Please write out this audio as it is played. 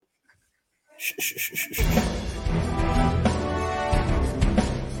Shh, shh, shh, shh, shh.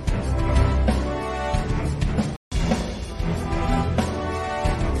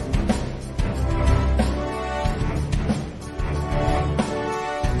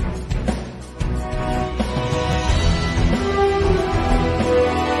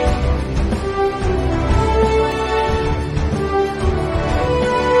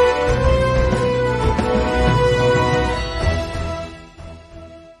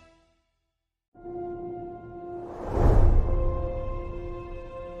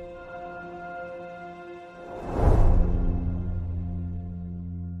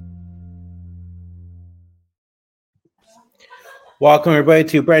 Welcome everybody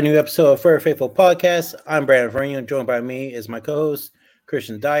to a brand new episode of Fur Faithful Podcast. I'm Brandon Vernier, and joined by me is my co-host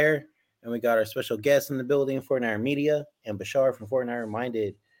Christian Dyer, and we got our special guest in the building, 49er Media, and Bashar from 49er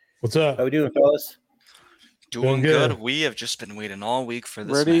Minded. What's up? How we doing, fellas? Doing good. We have just been waiting all week for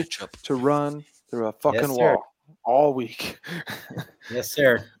this Ready matchup. to run through a fucking Yes, sir. wall all week. Yes,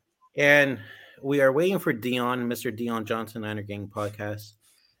 sir. And we are waiting for Dion, Mr. Dion Johnson, Niner Gang Podcast.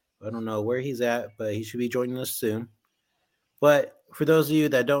 I don't know where he's at, but he should be joining us soon. But for those of you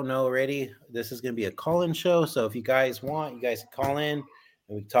that don't know already, this is going to be a call-in show. So if you guys want, you guys can call in and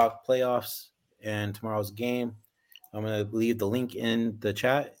we talk playoffs and tomorrow's game. I'm going to leave the link in the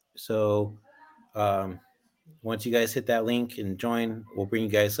chat. So once you guys hit that link and join, we'll bring you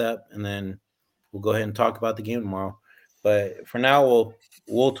guys up and then we'll go ahead and talk about the game tomorrow. But for now,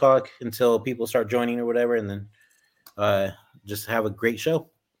 we'll talk until people start joining or whatever, and then just have a great show.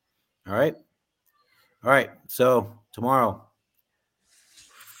 All right. So tomorrow,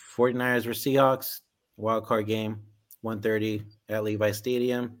 49ers versus Seahawks, wild card game, 1:30 at Levi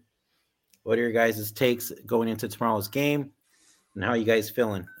Stadium. What are your guys' takes going into tomorrow's game, and how are you guys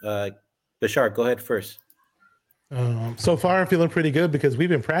feeling? Bashar, go ahead first. So far, I'm feeling pretty good because we've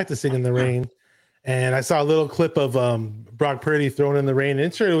been practicing in the rain, and I saw a little clip of Brock Purdy thrown in the rain.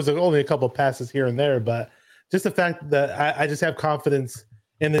 And sure, it was only a couple passes here and there, but just the fact that I just have confidence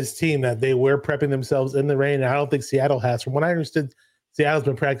in this team that they were prepping themselves in the rain. And I don't think Seattle has. From what I understood, Seattle's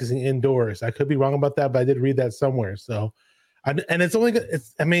been practicing indoors. I could be wrong about that, but I did read that somewhere. So, and it's only.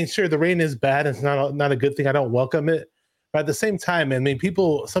 Sure, the rain is bad. It's not a good thing. I don't welcome it. But at the same time, some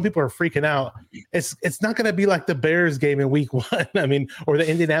people are freaking out. It's not going to be like the Bears game in week 1. Or the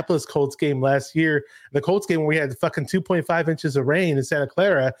Indianapolis Colts game last year. The Colts game where we had fucking 2.5 inches of rain in Santa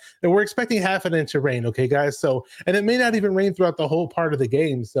Clara. And we're expecting half an inch of rain, okay, guys? So, and it may not even rain throughout the whole part of the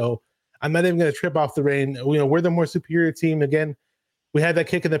game. So I'm not even going to trip off the rain. We're the more superior team. Again, we had that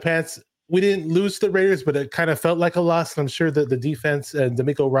kick in the pants. We didn't lose to the Raiders, but it kind of felt like a loss. And I'm sure that the defense and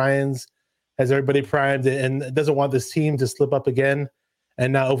D'Amico Ryans has everybody primed and doesn't want this team to slip up again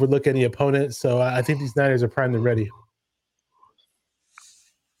and not overlook any opponent. So I think these Niners are primed and ready.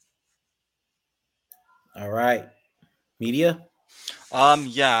 All right, Media.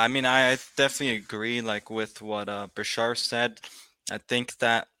 Yeah, I definitely agree with what Bashar said. I think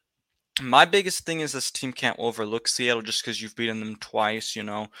that my biggest thing is this team can't overlook Seattle just because you've beaten them twice.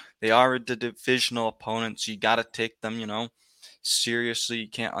 They are the divisional opponents. You got to take them, seriously. You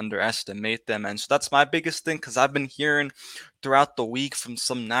can't underestimate them. And so that's my biggest thing, because I've been hearing throughout the week from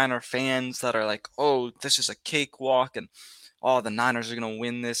some Niner fans that are like, oh, this is a cakewalk and the Niners are going to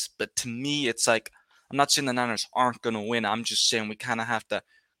win this. But to me, it's like, I'm not saying the Niners aren't going to win. I'm just saying we kind of have to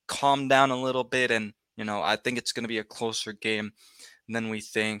calm down a little bit. And, I think it's going to be a closer game than we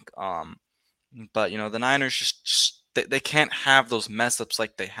think. But, the Niners just they can't have those mess ups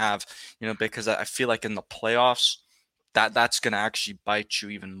like they have, because I feel like in the playoffs, that's going to actually bite you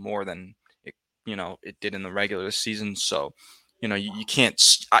even more than it did in the regular season. So, you can't,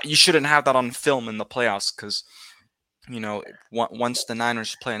 you shouldn't have that on film in the playoffs, because, once the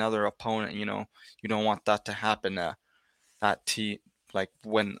Niners play another opponent, you don't want that to happen that team, like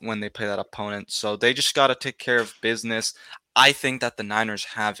when they play that opponent. So they just got to take care of business. I think that the Niners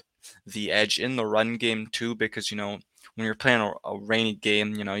have the edge in the run game too, because, when you're playing a rainy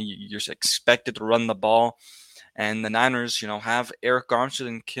game, you're expected to run the ball. And the Niners, have Eric Armstead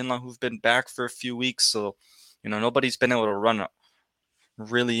and Kinlaw, who've been back for a few weeks. So, nobody's been able to run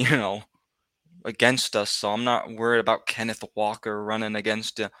really, against us. So I'm not worried about Kenneth Walker running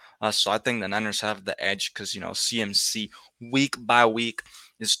against us. So I think the Niners have the edge because, CMC week by week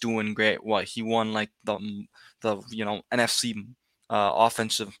is doing great. He won like the NFC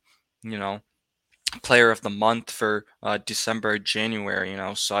offensive, player of the month for December, January,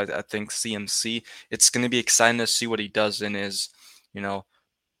 so I think CMC, it's going to be exciting to see what he does in his,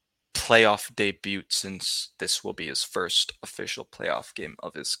 playoff debut, since this will be his first official playoff game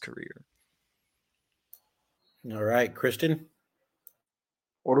of his career. All right, Christian.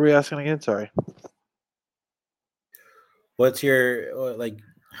 What are we asking again? Sorry. What's your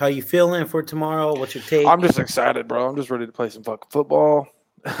how you feeling for tomorrow? What's your take? I'm just excited, bro. I'm just ready to play some fucking football.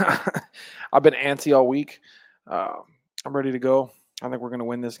 I've been antsy all week. I'm ready to go. I think we're going to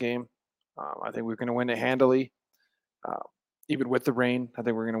win this game. I think we're going to win it handily. Even with the rain, I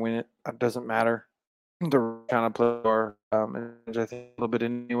think we're going to win it. It doesn't matter. The kind of play our I think a little bit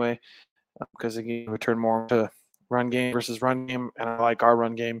anyway, because again, we turn more to run game versus run game, and I like our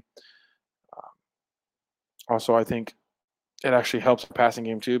run game. Also, I think it actually helps the passing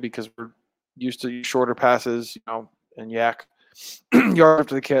game too, because we're used to shorter passes, and yak yard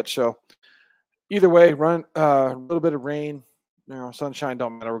after the catch. So either way, run a little bit of rain, sunshine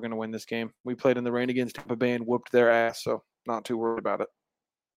don't matter. We're going to win this game. We played in the rain against Tampa Bay and whooped their ass, so not too worried about it.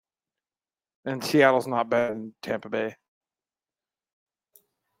 And Seattle's not bad in Tampa Bay.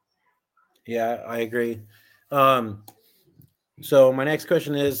 Yeah, I agree. So my next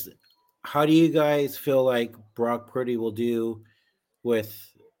question is, how do you guys feel like Brock Purdy will do with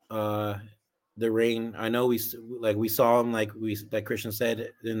the rain? I know we saw him like Christian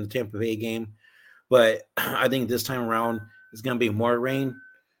said in the Tampa Bay game, but I think this time around it's going to be more rain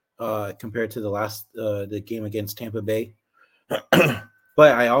compared to the game against Tampa Bay. But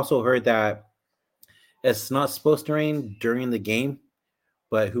I also heard that it's not supposed to rain during the game,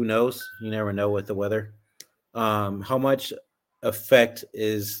 but who knows? You never know with the weather. How much effect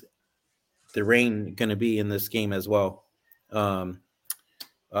is the rain going to be in this game as well? Bashar,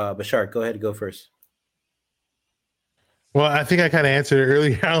 go ahead and go first. Well, I think I kind of answered it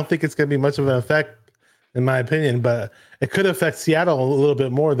earlier. I don't think it's going to be much of an effect, in my opinion, but it could affect Seattle a little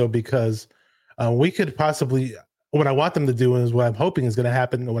bit more, though, because we could possibly, what I want them to do is what I'm hoping is going to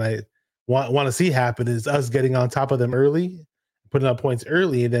happen, what I want to see happen is us getting on top of them early, putting up points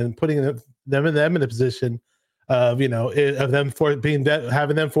early, and then putting them in a position of, of them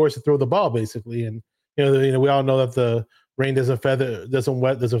having them forced to throw the ball, basically. And, we all know that the rain doesn't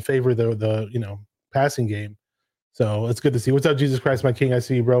favor the passing game. So it's good to see. What's up, Jesus Christ, my King? I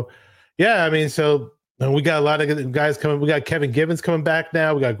see you, bro. Yeah, I mean, so we got a lot of guys coming. We got Kevin Givens coming back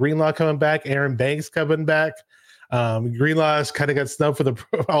now. We got Greenlaw coming back. Aaron Banks coming back. Greenlaw's kind of got snubbed for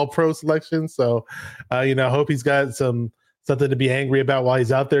the All-Pro selection. So, I hope he's got something to be angry about while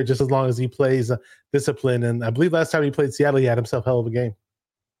he's out there, just as long as he plays discipline. And I believe last time he played Seattle, he had himself a hell of a game.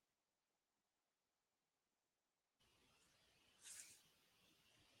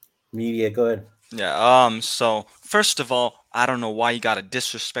 Media, go ahead. Yeah. So first of all, I don't know why you gotta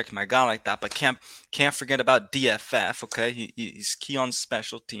disrespect my guy like that, but can't forget about DFF. Okay, he's key on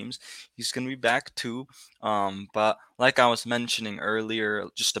special teams. He's gonna be back too. But like I was mentioning earlier,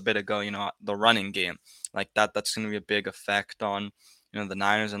 just a bit ago, the running game, like that's gonna be a big effect on the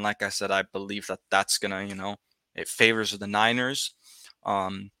Niners. And like I said, I believe that's gonna it favors the Niners.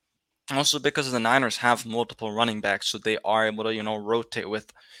 Also because the Niners have multiple running backs, so they are able to, rotate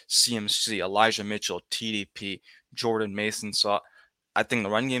with CMC, Elijah Mitchell, TDP, Jordan Mason. So I think the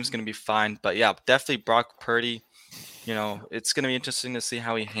run game is going to be fine. But yeah, definitely Brock Purdy, it's going to be interesting to see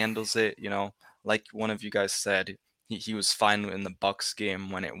how he handles it. Like one of you guys said, he was fine in the Bucks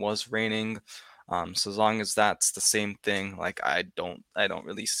game when it was raining. So as long as that's the same thing, like I don't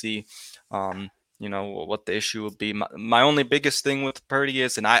really see what the issue would be. My only biggest thing with Purdy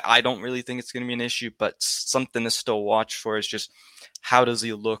is, and I don't really think it's going to be an issue, but something to still watch for is just how does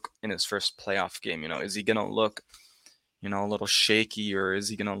he look in his first playoff game? Is he going to look, a little shaky, or is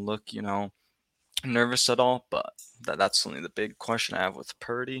he going to look, nervous at all? But that's only the big question I have with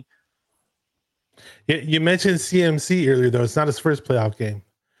Purdy. Yeah, you mentioned CMC earlier, though. It's not his first playoff game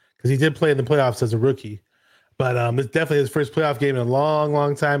because he did play in the playoffs as a rookie. But it's definitely his first playoff game in a long,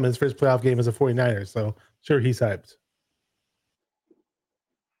 long time, and his first playoff game as a 49er. So, sure, he's hyped.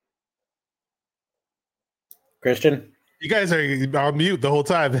 Christian? You guys are on mute the whole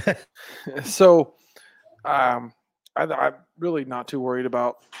time. So, I'm really not too worried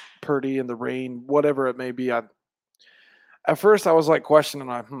about Purdy and the rain, whatever it may be. At first, I was like questioning,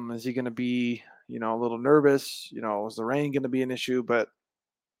 is he going to be, a little nervous? Is the rain going to be an issue? But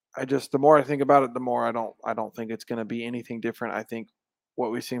the more I think about it, the more I don't think it's going to be anything different. I think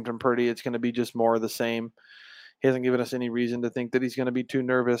what we've seen from Purdy, it's going to be just more of the same. He hasn't given us any reason to think that he's going to be too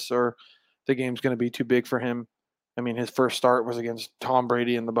nervous or the game's going to be too big for him. I mean, his first start was against Tom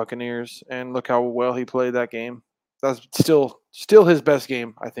Brady and the Buccaneers, and look how well he played that game. That's still his best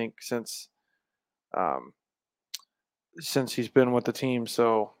game, I think, since he's been with the team.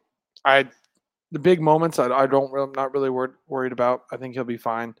 So, the big moments, I'm not really worried about. I think he'll be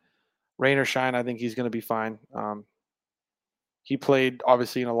fine. Rain or shine, I think he's going to be fine. He played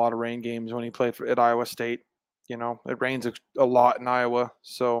obviously in a lot of rain games when he played at Iowa State. it rains a lot in Iowa,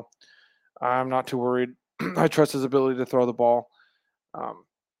 so I'm not too worried. I trust his ability to throw the ball.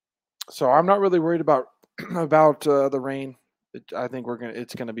 So I'm not really worried about the rain. I think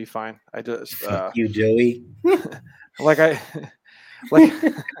it's gonna be fine. I just you, Joey. like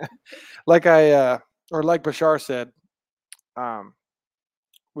Bashar said,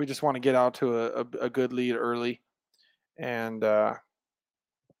 we just want to get out to a good lead early, and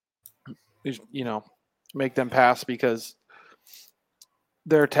make them pass, because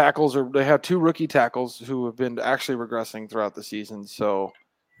their tackles they have 2 rookie tackles who have been actually regressing throughout the season. So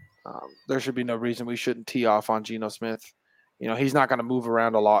there should be no reason we shouldn't tee off on Geno Smith. He's not going to move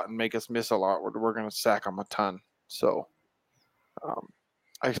around a lot and make us miss a lot. We're going to sack him a ton. So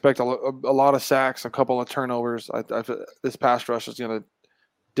I expect a lot of sacks, a couple of turnovers. This pass rush is going to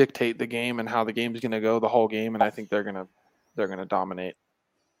dictate the game and how the game is going to go the whole game, and I think they're going to dominate.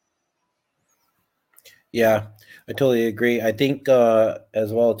 Yeah, I totally agree. I think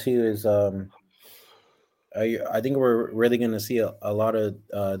as well too is I think we're really going to see a lot of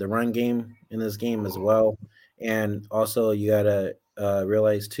the run game in this game as well. And also you got to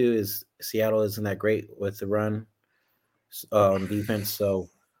realize too is Seattle isn't that great with the run on defense. So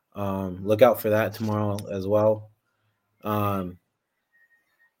look out for that tomorrow as well.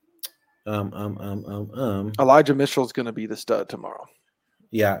 Elijah Mitchell's going to be the stud tomorrow.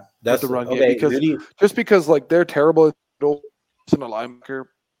 Yeah, that's the run okay. game, because like they're terrible in the linebacker.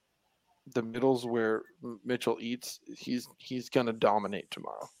 The middles where Mitchell eats, he's gonna dominate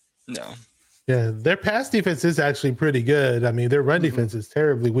tomorrow. No. Yeah, their pass defense is actually pretty good. I mean, their run defense is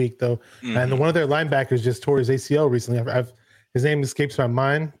terribly weak though, and one of their linebackers just tore his ACL recently. His name escapes my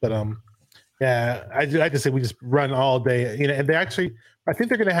mind, but yeah, I just say we just run all day. And they actually, I think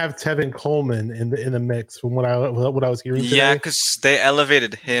they're going to have Tevin Coleman in the mix from what I was hearing today. Yeah, because they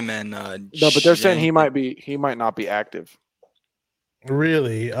elevated him and no, but they're saying he might not be active.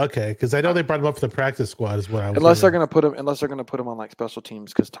 Really? Okay, because I know they brought him up for the practice squad. Is what I was. Unless they're going to put him on like special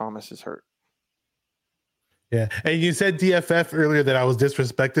teams because Thomas is hurt. Yeah, and you said DFF earlier that I was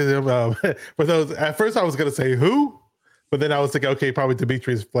disrespecting him. For those, at first I was going to say who, but then I was thinking, okay, probably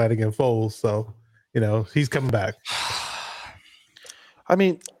Demetrius Flanagan-Fowles. So he's coming back. I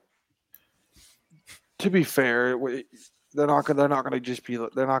mean, to be fair, they're not going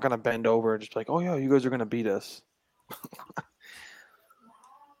to bend over and just be like, oh yeah, you guys are going to beat us.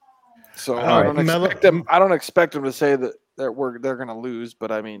 So I don't expect them to say that they're going to lose, but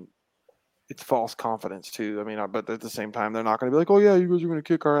I mean, it's false confidence too. I mean, but at the same time, they're not going to be like, oh yeah, you guys are going to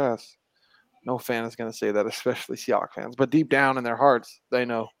kick our ass. No fan is going to say that, especially Seahawks fans. But deep down in their hearts, they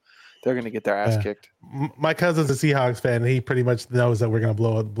know they're going to get their ass kicked. My cousin's a Seahawks fan, and he pretty much knows that we're going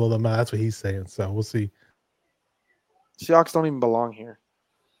to blow them out. That's what he's saying. So we'll see. Seahawks don't even belong here.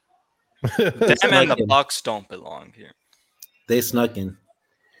 Them and the Bucks don't belong here. They snuck in.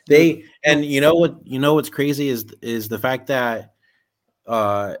 And what's crazy is the fact that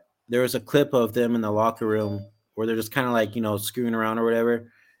there was a clip of them in the locker room where they're just kind of like screwing around or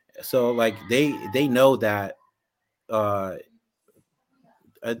whatever. So like they know that I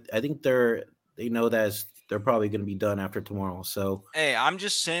think they know that they're probably going to be done after tomorrow. So hey, I'm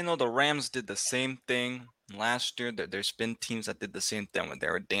just saying though, the Rams did the same thing last year. There's been teams that did the same thing when they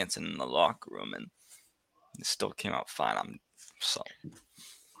were dancing in the locker room and it still came out fine.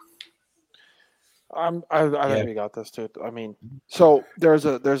 I think we got this too. I mean, so there's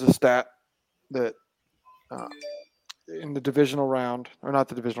a stat that in the divisional round, or not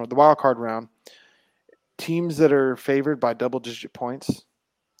the divisional, the wild card round, teams that are favored by double-digit points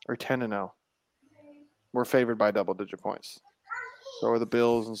are 10-0. We're favored by double-digit points. So are the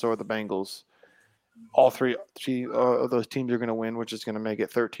Bills and so are the Bengals. All three of those teams are going to win, which is going to make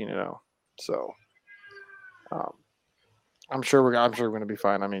it 13-0. So I'm sure we're going to be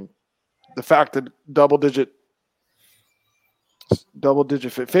fine. I mean, the fact that double digit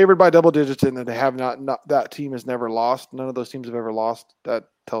favored by double digits and that they have not that team has never lost. None of those teams have ever lost. That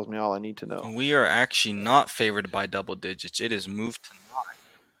tells me all I need to know. We are actually not favored by double digits. It is moved to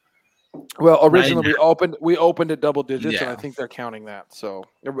 9. Well, originally we opened at double digits, and I think they're counting that. So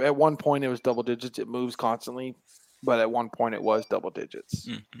at one point it was double digits. It moves constantly, but at one point it was double digits.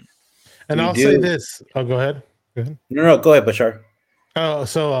 Mm-hmm. And I'll say this. Oh, go ahead. No, go ahead, Bashar. Oh,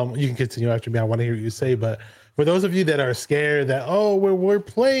 so you can continue after me. I want to hear what you say, but for those of you that are scared that we're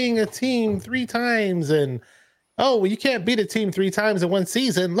playing a team 3 times and you can't beat a team 3 times in one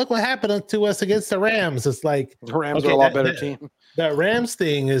season. Look what happened to us against the Rams. It's like the Rams are a lot better team. That Rams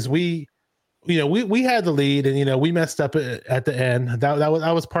thing is we had the lead and we messed up at the end. That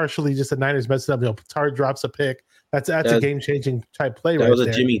was partially just the Niners messed up. Tard drops a pick. That's a game changing type play. That was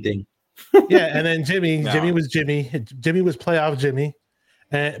a Jimmy thing. Yeah, and then Jimmy No. was Jimmy. Jimmy was playoff Jimmy.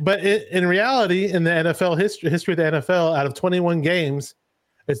 But in reality, in the NFL history of the NFL, out of 21 games,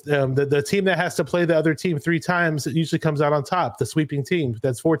 it's the team that has to play the other team 3 times, it usually comes out on top. The sweeping team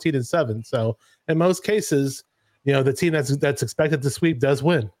that's 14-7. So in most cases, the team that's expected to sweep does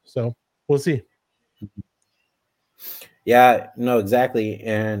win. So we'll see. Yeah, no, exactly.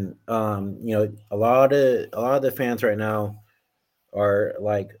 And a lot of the fans right now are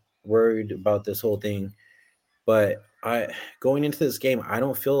like worried about this whole thing. But going into this game, I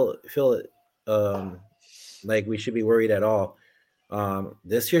don't feel it like we should be worried at all.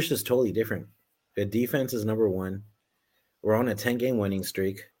 This year's just totally different. The defense is number one. We're on a 10-game winning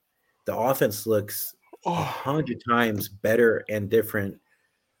streak. The offense looks 100 times better and different,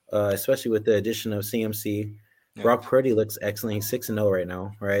 especially with the addition of CMC. Yeah. Brock Purdy looks excellent. He's 6-0 right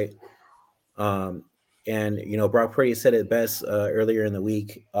now, right? And Brock Purdy said it best earlier in the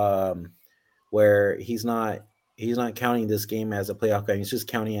week, where he's not counting this game as a playoff game. He's just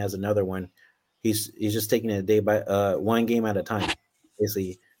counting it as another one. He's just taking it day by one game at a time,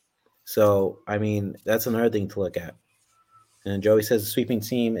 basically. So I mean, that's another thing to look at. And Joey says the sweeping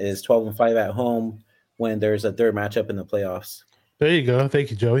team is 12-5 at home when there's a third matchup in the playoffs. There you go. Thank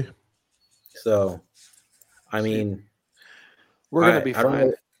you, Joey. So, I mean, we're gonna be I don't fine.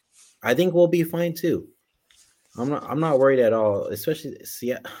 know. I think we'll be fine too. I'm not worried at all. Especially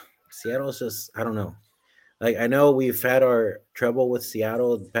Seattle's just, I don't know. Like, I know we've had our trouble with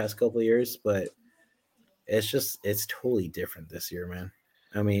Seattle the past couple of years, but it's totally different this year, man.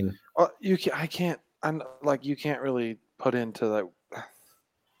 I mean, you can't really put into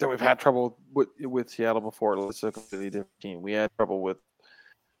that we've had trouble with Seattle before. It's a completely different team. We had trouble with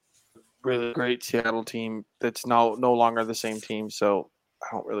really great Seattle team that's no longer the same team. So I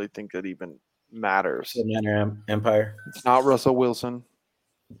don't really think that even matters. the Manor Empire. It's not Russell Wilson.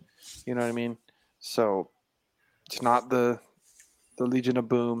 You know what I mean? So it's not the Legion of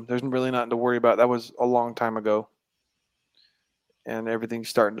Boom. There's really nothing to worry about. That was a long time ago. And everything's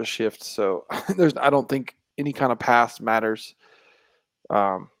starting to shift. So I don't think any kind of past matters.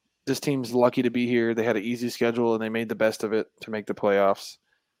 This team's lucky to be here. They had an easy schedule and they made the best of it to make the playoffs.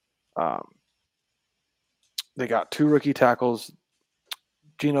 They got 2 rookie tackles.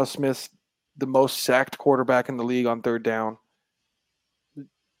 Geno Smith, the most sacked quarterback in the league on third down.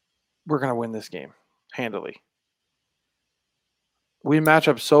 We're going to win this game handily. We match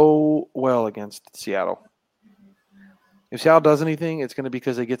up so well against Seattle. If Seattle does anything, it's going to be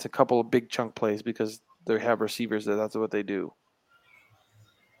because they get a couple of big chunk plays because they have receivers that's what they do.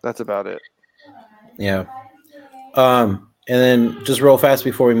 That's about it. Yeah. And then just real fast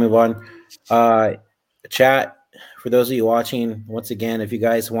before we move on, chat, for those of you watching, once again, if you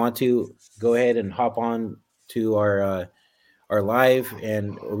guys want to, go ahead and hop on to our live,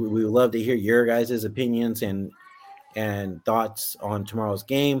 and we would love to hear your guys' opinions and thoughts on tomorrow's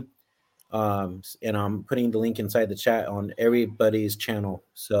game. And I'm putting the link inside the chat on everybody's channel.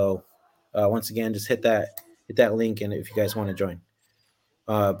 So once again, just hit that link, and if you guys want to join.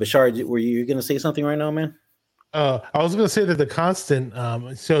 Bashar, were you going to say something right now, man? I was going to say that the constant.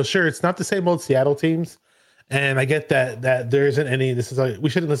 So sure, it's not the same old Seattle teams, and I get that there isn't any. This is we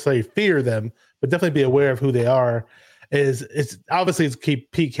shouldn't necessarily fear them, but definitely be aware of who they are. It's obviously it's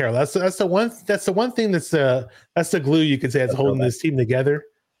keep Pete Carroll. That's the one thing that's the glue you could say that's holding this team together.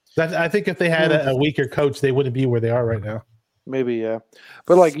 I think if they had a weaker coach, they wouldn't be where they are right now. Maybe, yeah.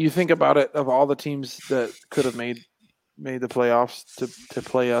 But like you think about it, of all the teams that could have made the playoffs to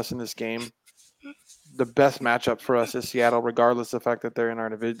play us in this game, the best matchup for us is Seattle, regardless of the fact that they're in our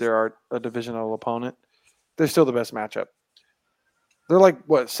division. They're a divisional opponent. They're still the best matchup. They're like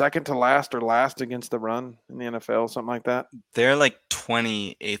second to last or last against the run in the NFL, something like that. They're like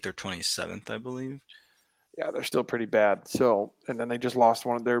 28th or 27th, I believe. Yeah, they're still pretty bad. So, and then they just lost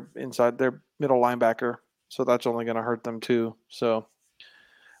one of their middle linebacker. So that's only going to hurt them too. So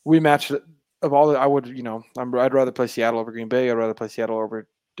we matched it. Of all that, I'd rather play Seattle over Green Bay. I'd rather play Seattle over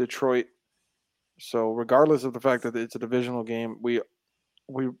Detroit. So regardless of the fact that it's a divisional game, we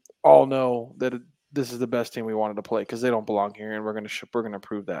all know that this is the best team we wanted to play because they don't belong here, and we're going to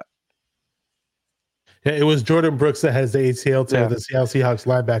prove that. Yeah, it was Jordan Brooks that has the ACL tear, the Seattle Seahawks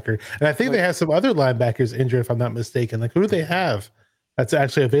linebacker, and I think they have some other linebackers injured, if I'm not mistaken. Like, who do they have that's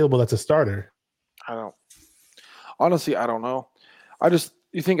actually available? That's a starter. I don't know.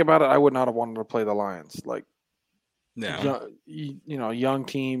 You think about it, I would not have wanted to play the Lions. Like, young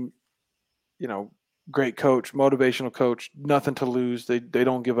team, great coach, motivational coach, nothing to lose. They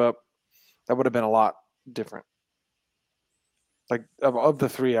don't give up. That would have been a lot different. Like of the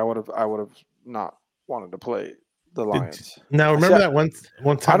 3, I would have not wanted to play the Lions. Now remember that one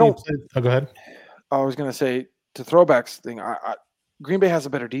time we played. Oh, go ahead. I was gonna say to throwbacks thing. Green Bay has a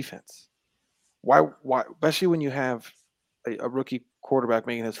better defense. Why? Especially when you have a rookie quarterback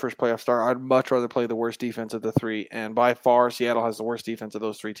making his first playoff start. I'd much rather play the worst defense of the three, and by far, Seattle has the worst defense of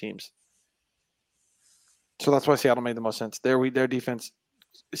those three teams. So that's why Seattle made the most sense. Their defense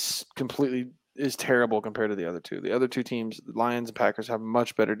is terrible compared to the other two. The other two teams, the Lions and Packers, have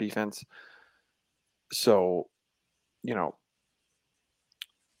much better defense. So,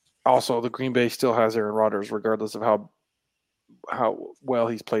 also the Green Bay still has Aaron Rodgers, regardless of how well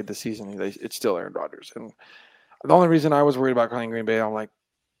he's played this season. It's still Aaron Rodgers. And the only reason I was worried about playing Green Bay, I'm like,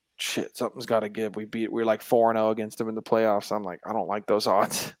 shit, something's got to give. We're like 4-0 against them in the playoffs. I'm like, I don't like those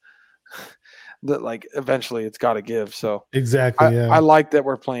odds. That like eventually it's got to give. So exactly, I like that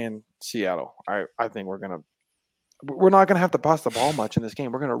we're playing Seattle. I think we're not gonna have to pass the ball much in this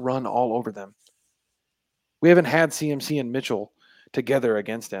game. We're gonna run all over them. We haven't had CMC and Mitchell together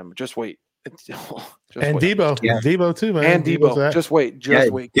against them. Just wait. And Debo, Debo too, man. And Debo. Just wait,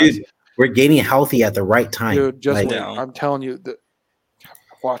 wait, dude. guys. We're getting healthy at the right time, dude. Just wait. I'm telling you that.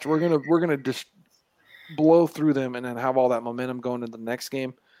 Watch, we're gonna just blow through them and then have all that momentum going into the next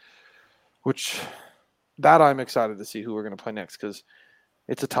game. Which that I'm excited to see who we're going to play next because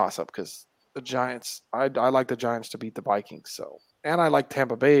it's a toss-up because the Giants – I like the Giants to beat the Vikings. So, and I like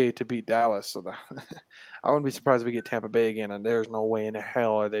Tampa Bay to beat Dallas. So I wouldn't be surprised if we get Tampa Bay again, and there's no way in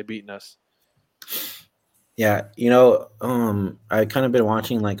hell are they beating us. Yeah, I kind of been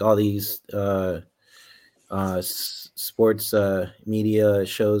watching like all these sports media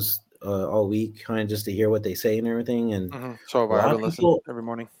shows all week, kind of just to hear what they say and everything. And so I've been listening every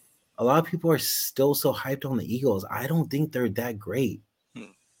morning. A lot of people are still so hyped on the Eagles. I don't think they're that great.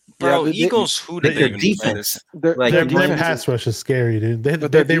 Bro, Eagles, who did their defense? Their pass rush is scary, dude.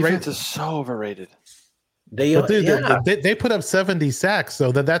 Their defense is so overrated. They put up 70 sacks,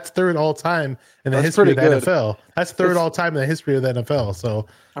 so that's third all time in the history of the NFL. That's third all time in the history of the NFL. So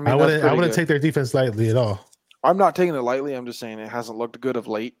I wouldn't take their defense lightly at all. I'm not taking it lightly. I'm just saying it hasn't looked good of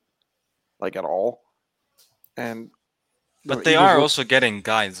late, like at all. But they are also getting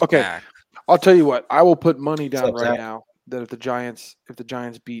guys back. I'll tell you what. I will put money down right now that if the Giants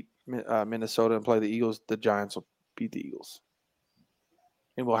beat Minnesota and play the Eagles, the Giants will beat the Eagles.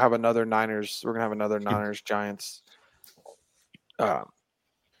 And we'll have another Niners. We're gonna have another Niners Giants. And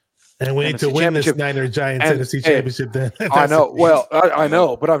we need to win this Niners Giants NFC Championship. Then I know. Well, I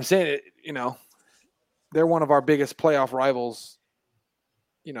know, but I'm saying it. They're one of our biggest playoff rivals.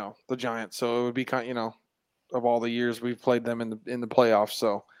 The Giants. So it would be of all the years we've played them in the playoffs.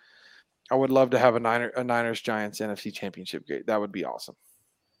 So I would love to have a Niners Giants NFC Championship game. That would be awesome.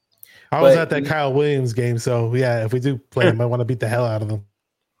 I was at that Kyle Williams game, so yeah, if we do play him, I want to beat the hell out of them.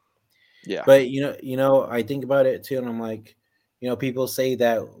 Yeah. But I think about it too, and I'm like, people say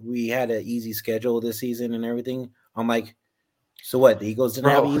that we had an easy schedule this season and everything. I'm like, so what? The Eagles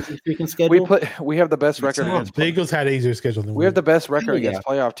didn't have an easy freaking schedule. We have the best record. The Eagles had an easier schedule than we have the best record against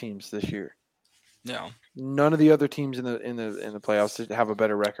playoff teams this year. Yeah. None of the other teams in the playoffs have a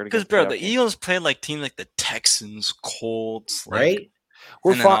better record. Because the Eagles played like teams like the Texans, Colts, right?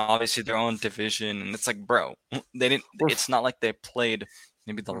 And then obviously their own division, and it's like, bro, they didn't. It's not like they played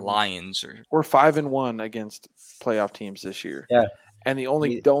maybe the Lions or. We're 5-1 against playoff teams this year. Yeah. And the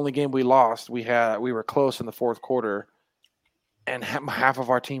only game we lost, we were close in the fourth quarter, and half of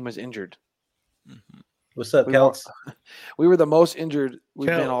our team was injured. Mm-hmm. What's up, Kelts? We were the most injured we've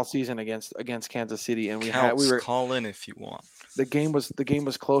been all season against Kansas City, and we were call in if you want. The game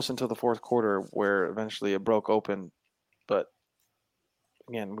was close until the fourth quarter, where eventually it broke open. But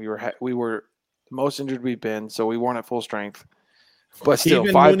again, we were the most injured we've been, so we weren't at full strength. But still,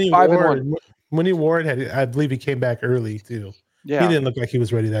 even 5-1. Mooney Ward I believe he came back early too. Yeah, he didn't look like he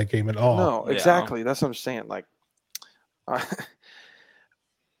was ready that game at all. No, exactly. Yeah. That's what I'm saying. Like,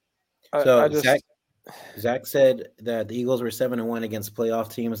 Zach said that the Eagles were 7-1 against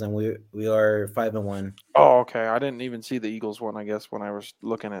playoff teams, and we are 5-1. Oh, okay. I didn't even see the Eagles one, I guess, when I was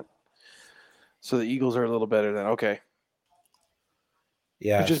looking at. So the Eagles are a little better than okay.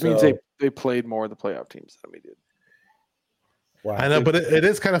 Yeah, it just means they played more of the playoff teams than we did. Wow. I know, but it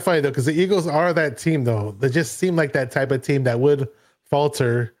is kind of funny though, because the Eagles are that team though. They just seem like that type of team that would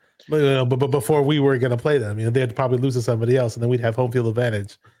falter, but before we were going to play them, they'd probably lose to somebody else, and then we'd have home field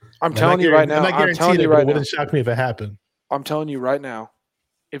advantage. I'm telling you right now. It wouldn't shock me if it happened. I'm telling you right now,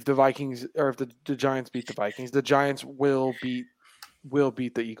 if the Vikings or if the Giants beat the Vikings, the Giants will beat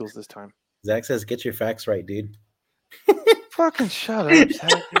the Eagles this time. Zach says, "Get your facts right, dude." Fucking shut up,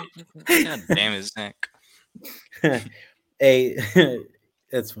 Zach. God damn it, Zach. Hey,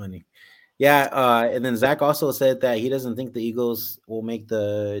 that's funny. Yeah, and then Zach also said that he doesn't think the Eagles will make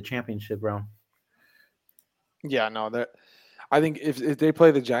the championship round. Yeah, no, that I think if they play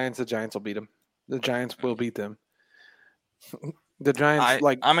the Giants will beat them. The Giants will beat them. The Giants,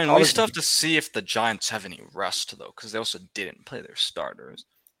 I mean, we honestly, still have to see if the Giants have any rust though, because they also didn't play their starters.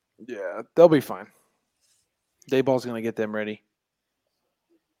 yeah, they'll be fine. Dayball's going to get them ready.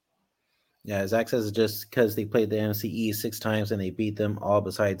 Yeah, Zach says just because they played the NFC East 6 times and they beat them all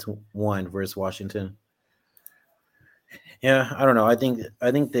besides one versus Washington. Yeah, I don't know. I think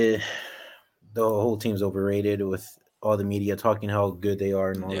the whole team's overrated with all the media talking how good they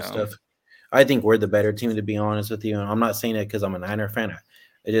are and all this stuff. I think we're the better team, to be honest with you. And I'm not saying it because I'm a Niner fan.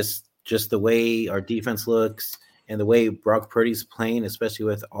 It just the way our defense looks and the way Brock Purdy's playing, especially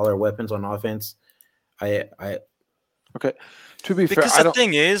with all our weapons on offense. Okay. To be fair, because the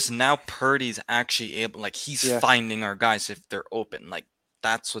thing is now Purdy's actually able, like he's finding our guys if they're open. Like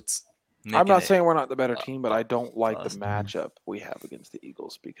that's what's. I'm not saying we're not the better team, but I don't like the matchup we have against the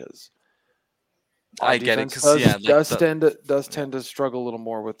Eagles because I get it because does tend to struggle a little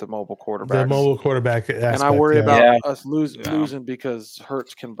more with the mobile quarterback. The mobile quarterback aspect, and I worry about us losing because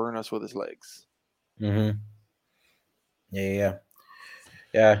Hurts can burn us with his legs. Mm-hmm. Yeah.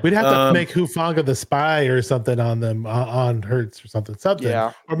 We'd have to make Hufanga the spy or something on them on Hurts or something.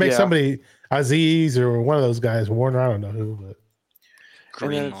 Yeah. Or make somebody Aziz or one of those guys, Warner. I don't know who, but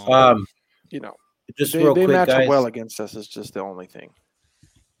just they real quick, match guys, up well against us. Is just the only thing.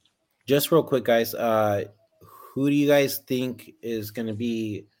 Just real quick, guys. Who do you guys think is going to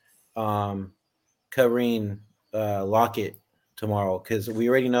be covering Lockett tomorrow? Because we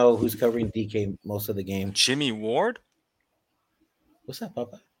already know who's covering DK most of the game. Jimmy Ward. What's that,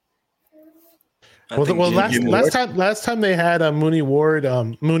 Papa? Last time they had Mooney Ward,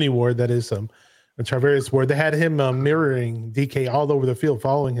 that is Travarius Ward. They had him mirroring DK all over the field,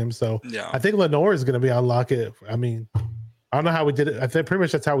 following him. So I think Lenoir is going to be on Lockett. I mean, I don't know how we did it. I think pretty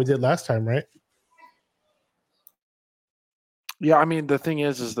much that's how we did last time, right? Yeah, I mean the thing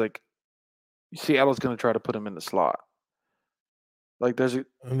is like Seattle's going to try to put him in the slot. Like and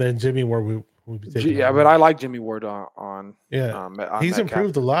then Jimmy Ward would be taking but I like Jimmy Ward on he's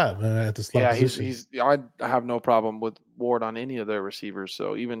improved a lot at the slot. Yeah, he's I have no problem with Ward on any of their receivers.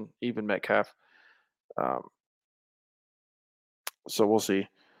 So even Metcalf. So we'll see.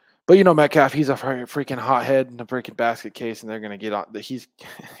 But Metcalf, he's a freaking hothead and a freaking basket case, and they're going to get on. He's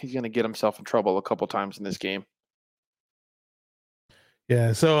going to get himself in trouble a couple times in this game.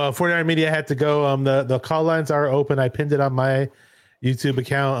 Yeah. So 49 Media had to go. The call lines are open. I pinned it on my YouTube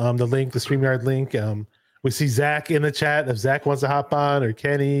account. The StreamYard link. We see Zach in the chat. If Zach wants to hop on, or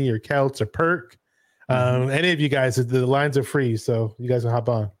Kenny, or Kelts, or Perk, any of you guys, the lines are free, so you guys can hop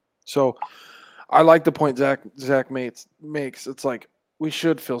on. So I like the point Zach makes. It's like we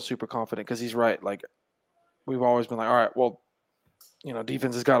should feel super confident because he's right. Like we've always been like, all right, well,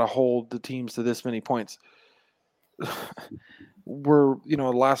 defense has got to hold the teams to this many points. We're, the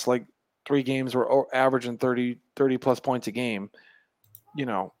last like 3 games we're averaging 30 plus points a game.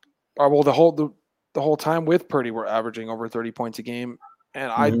 Well, the whole time with Purdy, we're averaging over 30 points a game,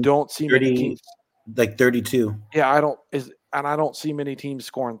 and I don't see 30, many teams like 32. Yeah, I don't see many teams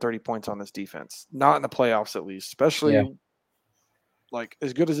scoring 30 points on this defense. Not in the playoffs, at least, especially like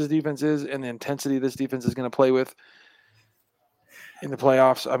as good as this defense is and the intensity this defense is going to play with in the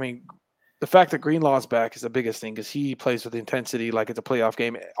playoffs. I mean, the fact that Greenlaw's back is the biggest thing because he plays with intensity like it's a playoff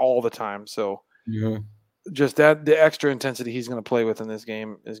game all the time. So just the extra intensity he's going to play with in this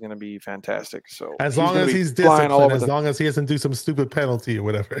game is going to be fantastic. So as long as he's disciplined, as long as he doesn't do some stupid penalty or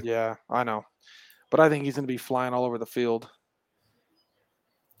whatever. Yeah, I know. But I think he's going to be flying all over the field.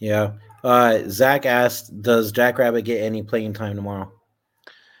 Yeah. Zach asked, does Jackrabbit get any playing time tomorrow?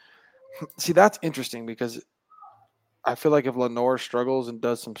 See, that's interesting because I feel like if Lenoir struggles and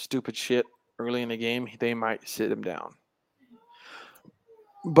does some stupid shit early in the game, they might sit him down.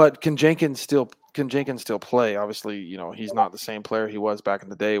 But can Jenkins still play? Obviously, he's not the same player he was back in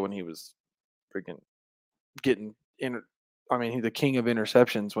the day when he was freaking getting in. I mean, he's the king of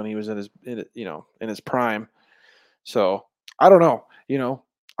interceptions when he was in his prime. So I don't know.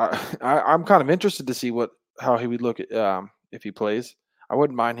 I'm kind of interested to see how he would look at if he plays. I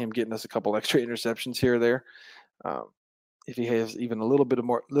wouldn't mind him getting us a couple extra interceptions here or there, if he has even a little bit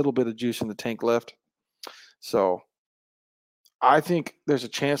of juice in the tank left. So I think there's a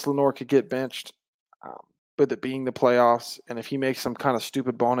chance Lenoir could get benched, with it being the playoffs, and if he makes some kind of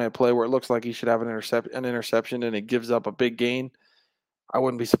stupid bonehead play where it looks like he should have an interception and it gives up a big gain, I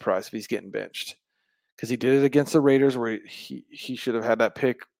wouldn't be surprised if he's getting benched because he did it against the Raiders where he should have had that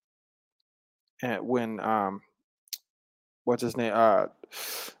pick. And when what's his name?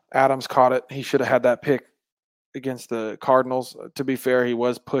 Adams caught it. He should have had that pick against the Cardinals. To be fair, he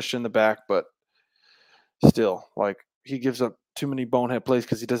was pushed in the back, but still, like, he gives up too many bonehead plays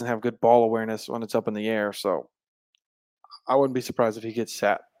because he doesn't have good ball awareness when it's up in the air. So I wouldn't be surprised if he gets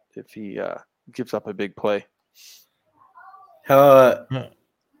sat if he gives up a big play. How,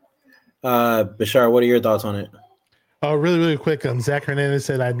 Bashar, what are your thoughts on it? Oh, really, really quick. Zach Hernandez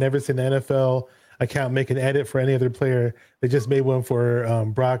said, I'd never seen an NFL account make an edit for any other player. They just made one for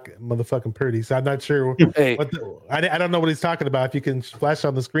Brock motherfucking Purdy. So I'm not sure. Hey, I don't know what he's talking about. If you can flash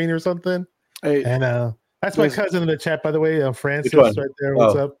on the screen or something. hey, And that's my cousin in the chat, by the way. Francis Which one? right there.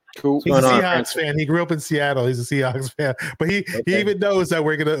 What's up? cool. He's a going on, Seahawks Francis? fan. He grew up in Seattle. He's a Seahawks fan, but he even knows that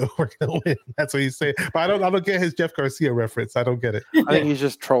we're gonna win. That's what he's saying. But I don't get his Jeff Garcia reference. I don't get it. I think he's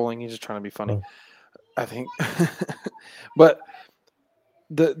just trolling. He's just trying to be funny. Oh. I think, but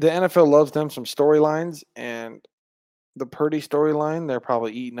the NFL loves them some storylines, and the Purdy storyline they're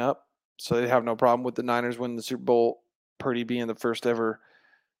probably eating up, so they have no problem with the Niners winning the Super Bowl. Purdy being the first ever,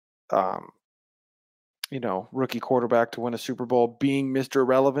 rookie quarterback to win a Super Bowl, being Mr.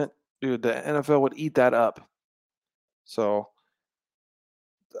 Irrelevant, dude, the NFL would eat that up. So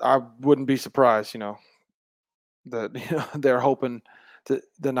I wouldn't be surprised, that they're hoping that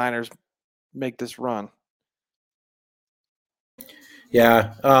the Niners make this run.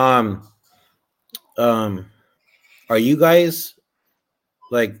 Yeah. Are you guys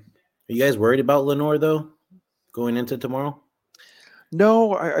worried about Lenore though, going into tomorrow?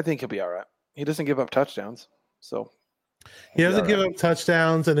 No, I think he'll be all right. He doesn't give up touchdowns, so He doesn't give up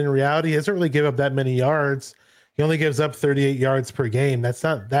touchdowns, and in reality, he doesn't really give up that many yards. He only gives up 38 yards per game. That's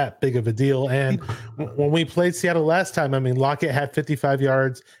not that big of a deal. And when we played Seattle last time, I mean, Lockett had 55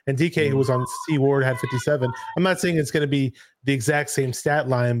 yards, and DK, who was on C Ward, had 57. I'm not saying it's going to be the exact same stat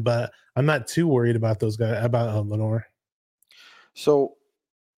line, but I'm not too worried about those guys, about Lenore. So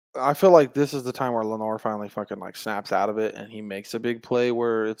I feel like this is the time where Lenore finally fucking like snaps out of it, and he makes a big play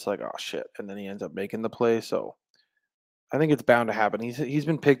where it's like, oh shit, and then he ends up making the play. So I think it's bound to happen. He's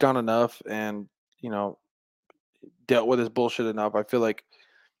been picked on enough, and dealt with his bullshit enough. I feel like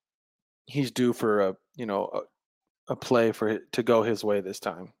he's due for a play for it to go his way this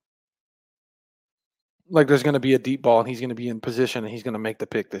time. Like there's going to be a deep ball, and he's going to be in position, and he's going to make the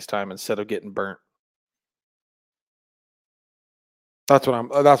pick this time instead of getting burnt. That's what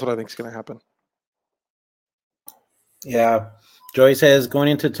I think is going to happen. Yeah. Joey says going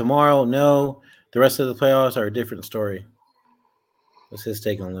into tomorrow, no. The rest of the playoffs are a different story. That's his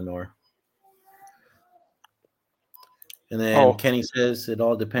take on Lenore. And then Kenny says it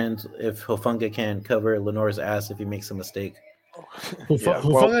all depends if Hufanga can cover Lenore's ass if he makes a mistake.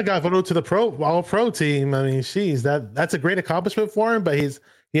 Hufanga got voted to the all-pro team. I mean, that's a great accomplishment for him, but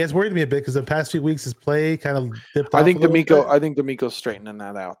he has worried me a bit because the past few weeks his play kind of dipped off. I think D'Amico's straightening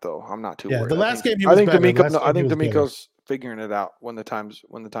that out though. I'm not too worried. The last game I think D'Amico's figuring it out when the time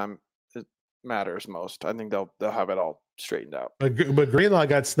it matters most. I think they'll have it all straightened out. But Greenlaw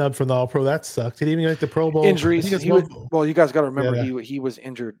got snubbed from the All-Pro. That sucked. He didn't even make the Pro Bowl. Injuries. You guys got to remember he was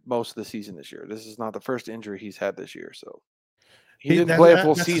injured most of the season this year. This is not the first injury he's had this year, so he didn't play a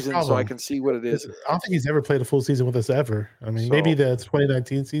full season. So I can see what it is. I don't think he's ever played a full season with us ever. I mean, maybe the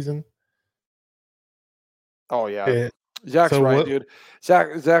 2019 season. Oh yeah. Zach's right, dude.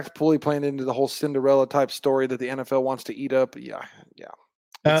 Zach's fully playing into the whole Cinderella type story that the NFL wants to eat up. Yeah.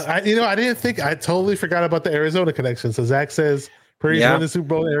 I totally forgot about the Arizona connection. So Zach says Purdy's won the Super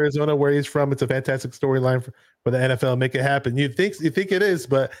Bowl in Arizona, where he's from. It's a fantastic storyline for the NFL. Make it happen. You think it is,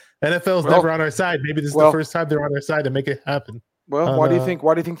 but NFL's never on our side. Maybe this is the first time they're on our side to make it happen. Well, why do you think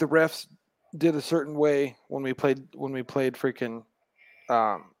the refs did a certain way when we played freaking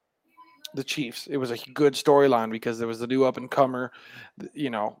the Chiefs? It was a good storyline because there was the new up and comer,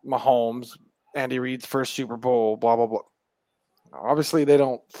 Mahomes, Andy Reid's first Super Bowl, blah blah blah. Obviously, they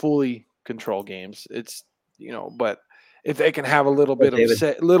don't fully control games. It's but if they can have a little bit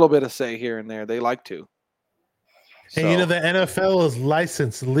of say here and there, they like to. And the NFL is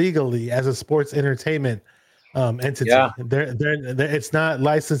licensed legally as a sports entertainment entity. Yeah. They're it's not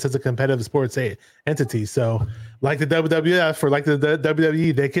licensed as a competitive sports entity. So, like the WWF or like the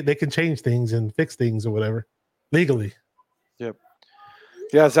WWE, they can change things and fix things or whatever legally. Yep.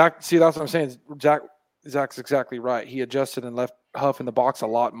 Yeah, Zach. See, that's what I'm saying. Zach's exactly right. He adjusted and left Huff in the box a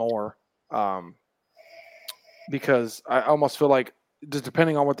lot more, because I almost feel like just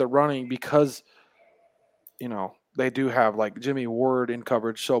depending on what they're running, because they do have like Jimmy Ward in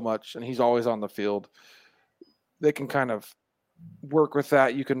coverage so much, and he's always on the field. They can kind of work with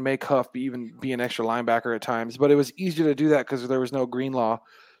that. You can make Huff be an extra linebacker at times, but it was easier to do that because there was no Greenlaw,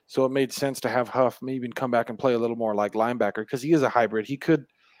 so it made sense to have Huff maybe come back and play a little more like linebacker because he is a hybrid. He could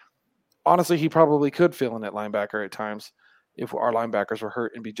honestly, he probably could fill in at linebacker at times if our linebackers were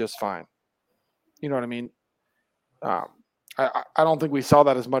hurt and be just fine. You know what I mean? I don't think we saw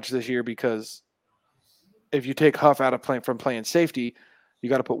that as much this year because if you take Huff out of playing safety, you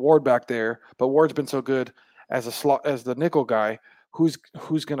got to put Ward back there. But Ward's been so good as the nickel guy. Who's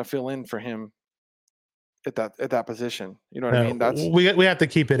going to fill in for him at that position? You know what I mean? That's we have to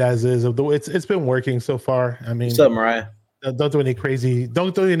keep it as is. It's been working so far. I mean, what's up, Mariah? Don't do any crazy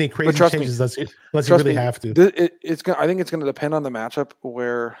changes unless you really have to. I think it's going to depend on the matchup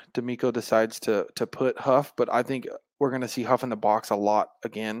where D'Amico decides to put Huff, but I think we're going to see Huff in the box a lot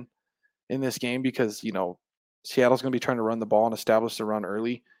again in this game because Seattle's going to be trying to run the ball and establish the run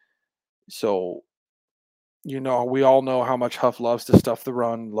early. So we all know how much Huff loves to stuff the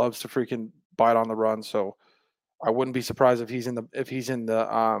run, loves to freaking bite on the run. So I wouldn't be surprised if he's in the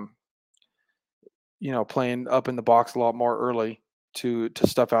playing up in the box a lot more early to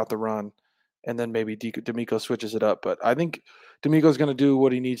stuff out the run, and then maybe D'Amico switches it up. But I think D'Amico's going to do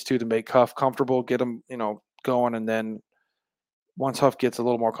what he needs to make Huff comfortable, get him going, and then once Huff gets a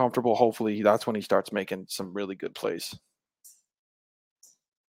little more comfortable, hopefully that's when he starts making some really good plays.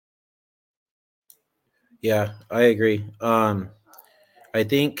 Yeah, I agree. I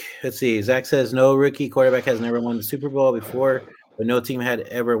think, let's see, Zach says no rookie quarterback has never won the Super Bowl before, but no team had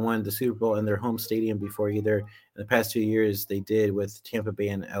ever won the Super Bowl in their home stadium before either. In the past 2 years, they did with Tampa Bay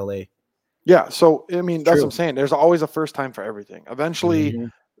and LA. Yeah, so, I mean, that's what I'm saying. There's always a first time for everything. Eventually,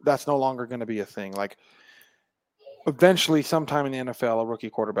 that's no longer going to be a thing. Like, eventually, sometime in the NFL, a rookie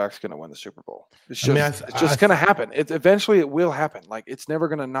quarterback's going to win the Super Bowl. It's just going to happen. Eventually, it will happen. Like, it's never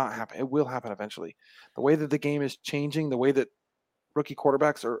going to not happen. It will happen eventually. The way that the game is changing, the way that rookie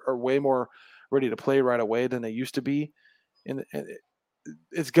quarterbacks are way more ready to play right away than they used to be, and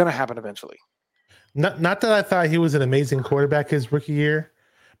it's going to happen eventually. Not that I thought he was an amazing quarterback his rookie year,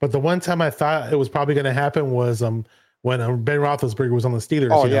 but the one time I thought it was probably going to happen was when Ben Roethlisberger was on the Steelers.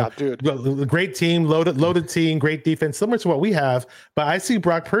 Oh yeah, dude, great team, loaded team, great defense, similar to what we have. But I see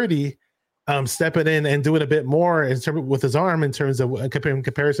Brock Purdy stepping in and doing a bit more with his arm in terms of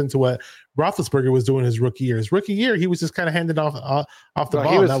comparison to what Roethlisberger was doing his rookie year. His rookie year, he was just kind of handing off the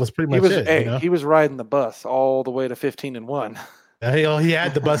ball. That was pretty much it. He was riding the bus all the way to 15-1. He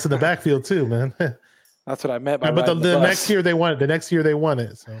had the bus in the backfield too, man. That's what I meant by. But the next year they won it. The next year they won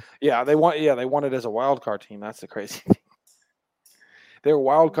it. So they won it as a wild card team. That's the crazy thing. They were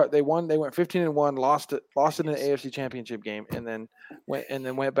wild card. They won. They went 15-1, lost it in the AFC Championship game, and then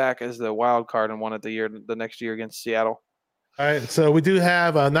went back as the wild card and won it the next year against Seattle. All right, so we do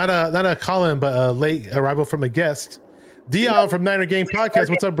have not a call-in, but a late arrival from a guest, Dion from Niner Game Podcast.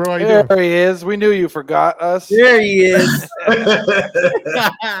 What's up, bro? How you doing? There he is. We knew you forgot us. There he is.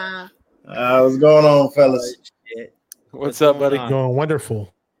 What's going on, fellas? What's up, buddy? Going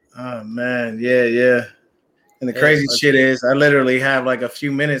wonderful. Oh man, yeah. And the crazy shit is, I literally have like a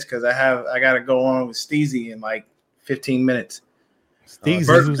few minutes because I got to go on with Steezy in like 15 minutes. Steezy,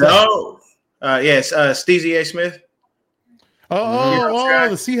 yes, Steezy A. Smith. The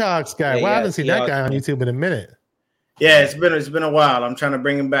Seahawks guy. I haven't seen that guy on YouTube in a minute. Yeah, it's been a while. I'm trying to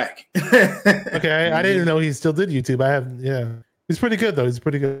bring him back. Okay, I didn't know he still did YouTube. He's pretty good though. He's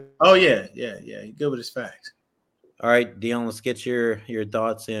pretty good. Oh yeah. He's good with his facts. All right, Dion, let's get your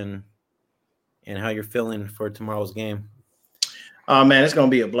thoughts and how you're feeling for tomorrow's game. Oh man, it's gonna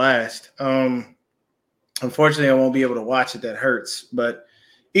be a blast. Unfortunately, I won't be able to watch it. That hurts. But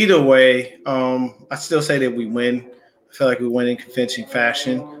either way, I still say that we win. I feel like we win in convincing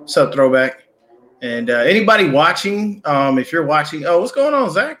fashion. What's up, Throwback? And anybody watching, if you're watching, what's going on,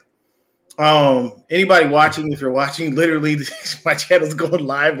 Zach? Anybody watching, if you're watching, literally my channel's going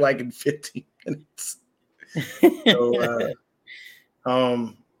live like in 15 minutes. So,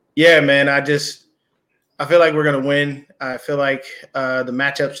 yeah, man, I feel like we're going to win. I feel like the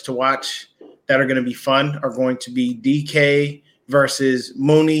matchups to watch that are going to be fun are going to be DK versus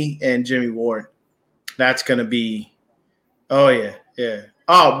Mooney and Jimmy Ward. That's going to be, yeah.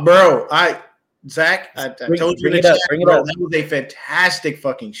 Oh, bro, Zach, I told you in the chat, bro, that was a fantastic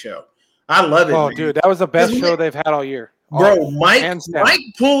fucking show. I love it. Oh, man. Dude, that was the best show they've had all year. Bro, Mike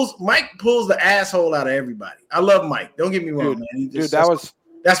pulls the asshole out of everybody. I love Mike. Don't get me wrong, man.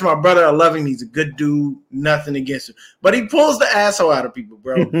 That's my brother. I love him. He's a good dude. Nothing against him. But he pulls the asshole out of people,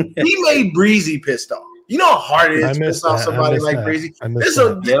 bro. He made Breezy pissed off. You know how hard it is to piss off somebody like Breezy?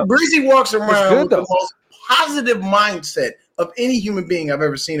 Breezy walks around with the most positive mindset of any human being I've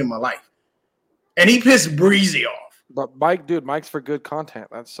ever seen in my life. And he pissed Breezy off. But Mike's for good content.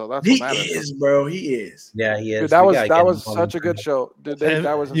 That's what He matters. is, bro. He is. Yeah, he is. Dude, that We was gotta get him such a on. good show. Dude, And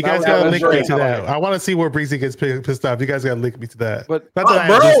that was. you that guys was gotta that link was me great. to I like that. it. I want to see where Breezy gets pissed off. You guys gotta link me to that. But not that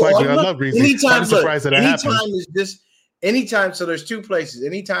Bro, I dislike you. I look, love Breezy. I'm surprised that it happened. Anytime. So there's two places.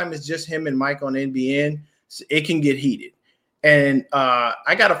 Anytime it's just him and Mike on NBN, it can get heated. And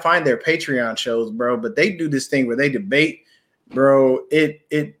I gotta find their Patreon shows, bro. But they do this thing where they debate, bro.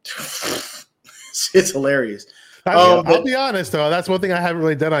 It's hilarious. I'll be honest though. That's one thing I haven't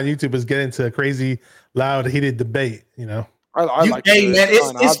really done on YouTube is get into a crazy, loud, heated debate. You know, I like hey it. man,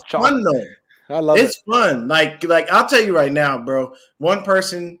 it's fun though. I love it. It's fun. Like I'll tell you right now, bro. One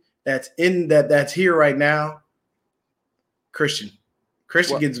person that's here right now, Christian.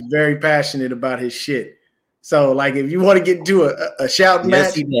 Christian gets very passionate about his shit. So like, if you want to get into a shouting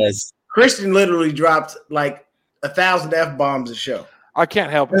match, he does. Christian literally dropped like 1,000 F-bombs a show. I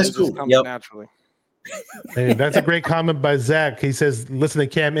can't help it. That's It just cool. comes Yep. naturally. Hey, that's a great comment by Zach. He says, listen to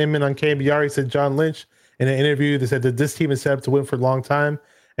Cam Inman on KBR. He said John Lynch in an interview. They said that this team is set up to win for a long time,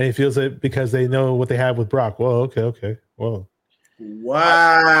 and he feels it because they know what they have with Brock. Whoa, okay. Whoa.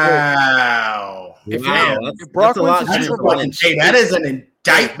 Wow. If that's Brock a wins lot. the That's Super Bowl, hey, that is an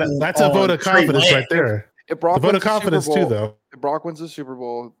indictment. That's a vote of Trey confidence Lance. right there. if Brock The vote wins of confidence the Super too, Bowl, though. if Brock wins the Super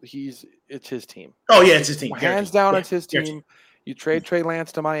Bowl, it's his team. Oh yeah, it's his team. Hands down, it's his Guaranteed. team. You trade Trey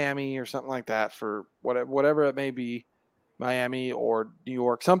Lance to Miami or something like that for whatever it may be, Miami or New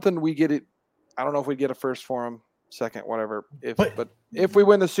York. Something we get it. I don't know if we get a first for him, second, whatever. But if we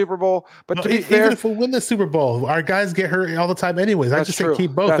win the Super Bowl, but to be fair, even if we win the Super Bowl, our guys get hurt all the time anyways. I That's just true. say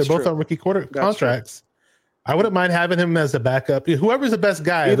keep both. That's They're both true. on rookie That's contracts. I wouldn't mind having him as the backup. Whoever's the best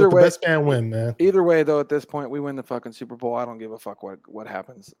guy, Either let the way- best man win, man. either way, though, at this point, we win the fucking Super Bowl. I don't give a fuck what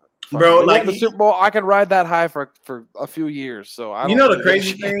happens. Bro, We like win the Super Bowl, I can ride that high for a few years. So I don't you know the really give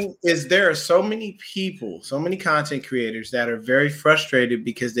a crazy shit. thing is there are so many people, so many content creators that are very frustrated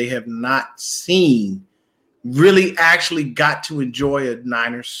because they have not really actually got to enjoy a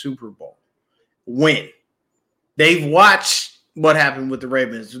Niners Super Bowl win. They've watched what happened with the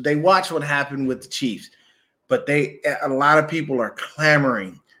Ravens. They watched what happened with the Chiefs, but a lot of people are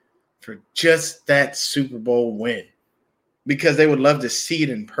clamoring for just that Super Bowl win because they would love to see it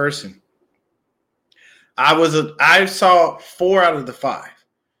in person. I saw 4 out of the 5.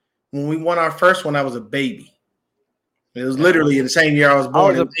 When we won our first one, I was a baby. It was literally in the same year I was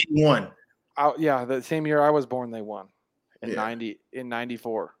born. It was 81. Yeah, the same year I was born, they won in Yeah.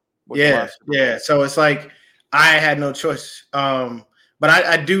 94. Yeah. So it's like I had no choice. But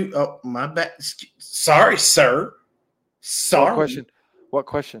I do. Oh, my bad. Sorry, sir. Sorry. What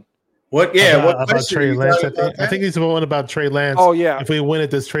question? What? Yeah. About What question? Trey You Lance? got about I think he's the one about Trey Lance. Oh yeah, If we win it,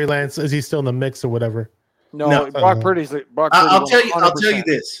 does Trey Lance is he still in the mix or whatever? no, Brock Purdy's Brock. Purdy I'll tell you 100%.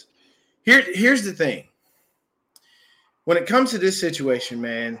 this. Here's the thing. When it comes to this situation,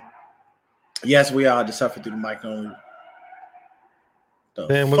 man, yes, we all had to suffer through the mic only.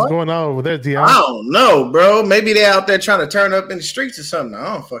 Man, what's going on over there, I Dion? don't know, bro.Maybe they're out there trying to turn up in the streets or something.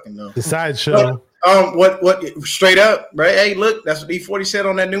 I don't fucking know. The sideshow. What straight up, right? Hey, look, that's what E40 said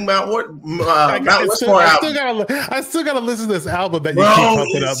on that new Mount Westmore album. I still gotta listen to this album that you Bro, keep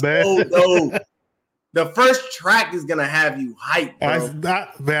pumping up, it's man. so dope. The first track is gonna have you hyped,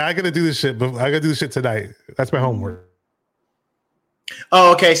 bro. I gotta do this shit, but I gotta do this shit tonight. That's my homework.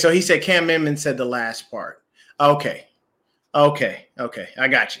 Oh, okay. So he said Cam Inman said the last part. Okay. I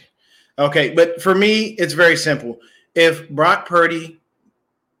got you. Okay, but for me, it's very simple. If Brock Purdy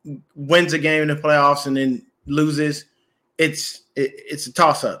wins a game in the playoffs and then loses, it's a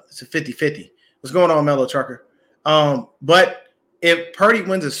toss-up. It's a 50-50. What's going on, Mellow Trucker? But if Purdy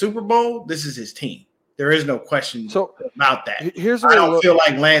wins a Super Bowl, this is his team. There is no question about that. Here's I don't feel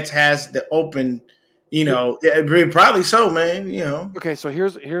like Lance has the open, probably so, man. Okay, so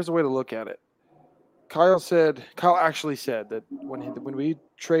here's the way to look at it. Kyle actually said that when we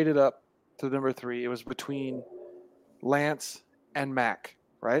traded up to number 3, it was between Lance and Mac,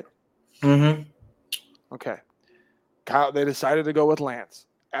 right? Mm-hmm. Okay. Kyle, they decided to go with Lance.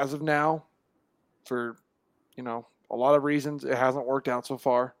 As of now, for a lot of reasons, it hasn't worked out so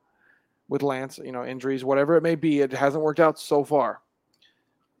far with Lance, injuries, whatever it may be, it hasn't worked out so far.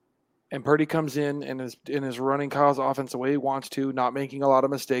 And Purdy comes in and is running Kyle's offense the way he wants to, not making a lot of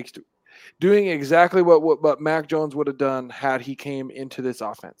mistakes, doing exactly what Mac Jones would have done had he came into this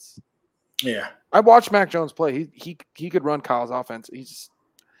offense. Yeah. I watched Mac Jones play. He could run Kyle's offense. He's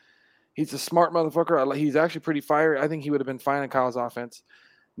a smart motherfucker. He's actually pretty fiery. I think he would have been fine in Kyle's offense.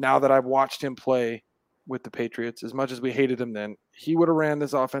 Now that I've watched him play with the Patriots, as much as we hated him then, he would have ran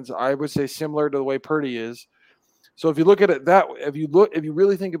this offense, I would say, similar to the way Purdy is. So if you look at it if you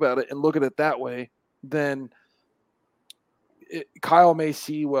really think about it and look at it that way, then Kyle may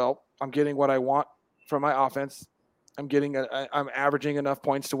see, well, I'm getting what I want from my offense. I'm averaging enough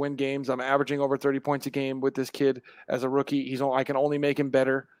points to win games. I'm averaging over 30 points a game with this kid as a rookie. I can only make him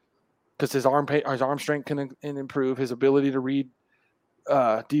better because his arm strength can improve. His ability to read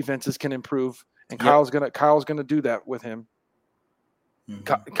defenses can improve. And Kyle's gonna do that with him.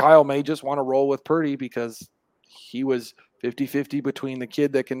 Mm-hmm. Kyle may just want to roll with Purdy because he was 50-50 between the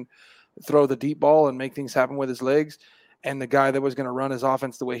kid that can throw the deep ball and make things happen with his legs and the guy that was going to run his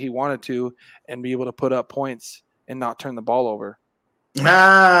offense the way he wanted to and be able to put up points and not turn the ball over.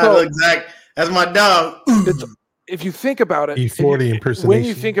 Exactly. That's my dog. If you think about it, E40 impersonation. When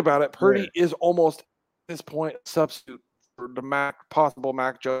you think about it, Purdy is almost at this point a substitute for the possible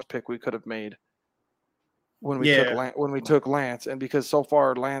Mac Jones pick we could have made when we took Lance, and because so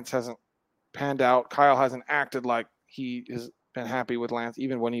far Lance hasn't panned out, Kyle hasn't acted like he has been happy with Lance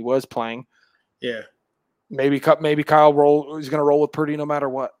even when he was playing. Yeah, maybe Kyle he's going to roll with Purdy no matter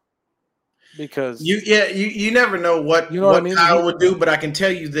what. Because you never know what Kyle would do, but I can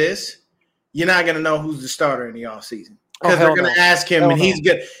tell you this: you're not going to know who's the starter in the offseason because they're going to ask him, and he's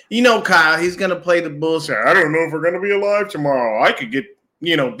good. Kyle, he's going to play the bullshit. I don't know if we're going to be alive tomorrow. I could get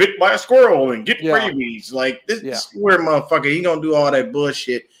bit by a squirrel and get rabies. Like this weird motherfucker. He going to do all that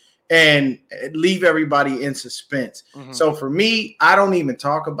bullshit and leave everybody in suspense. Mm-hmm. So for me, I don't even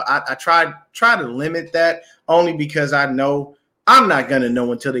talk about. I try to limit that only because I know. I'm not going to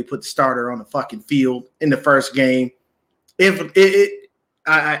know until they put the starter on the fucking field in the first game.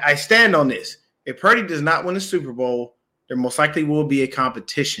 I stand on this. If Purdy does not win the Super Bowl, there most likely will be a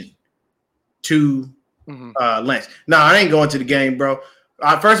competition to Lance. No, I ain't going to the game, bro.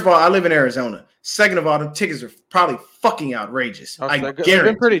 First of all, I live in Arizona. Second of all, the tickets are probably fucking outrageous. I guarantee. They've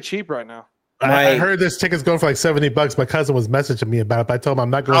been pretty cheap right now. I heard this ticket's going for like $70. My cousin was messaging me about it, but I told him I'm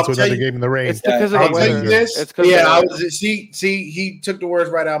not going to another game in the rain. It's because of the weather. It's because he took the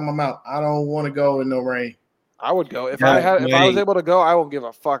words right out of my mouth. I don't want to go in no rain. I would go if I was able to go. I won't give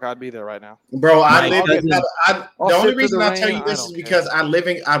a fuck. I'd be there right now, bro. The only reason I tell you this is because I've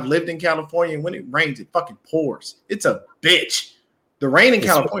lived in California, and when it rains, it fucking pours. It's a bitch. The rain in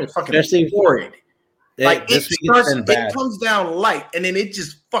California is fucking horrid. Like it comes down light, and then it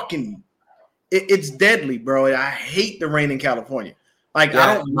just fucking. It's deadly, bro. I hate the rain in California. Like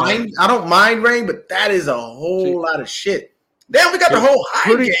I don't mind rain, but that is a whole lot of shit. Damn, we got the whole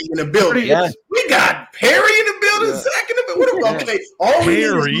high gang in the building. We got Perry in the building, Zach in the building. Okay, all we need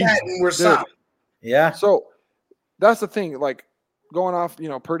is Matt and we're solid. Yeah. So that's the thing. Like going off,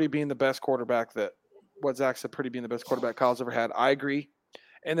 Purdy being the best quarterback what Zach said, Purdy being the best quarterback Kyle's ever had. I agree.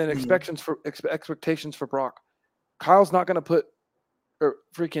 And then expectations for Brock. Kyle's not going to put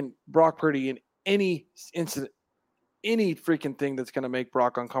freaking Brock Purdy in any incident, any freaking thing that's going to make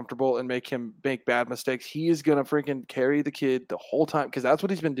Brock uncomfortable and make him make bad mistakes. He is going to freaking carry the kid the whole time because that's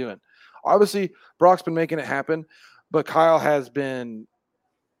what he's been doing. Obviously, Brock's been making it happen, but Kyle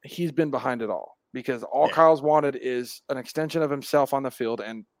he's been behind it all because Kyle's wanted is an extension of himself on the field.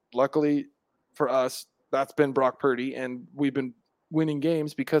 And luckily for us, that's been Brock Purdy, and we've been winning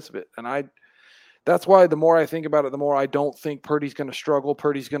games because of it. And that's why the more I think about it, the more I don't think Purdy's going to struggle.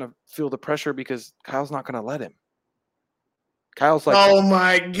 Purdy's going to feel the pressure because Kyle's not going to let him. Kyle's like, oh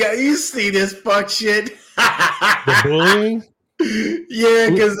my God, you see this fuck shit? The bullying? Yeah,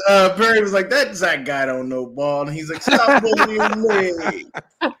 because Perry was like, that Zach guy don't know ball. And he's like, stop bullying me.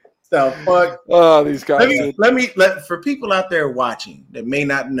 So fuck. Oh, these guys. Let for people out there watching that may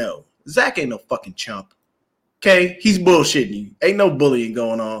not know, Zach ain't no fucking chump. Okay? He's bullshitting you. Ain't no bullying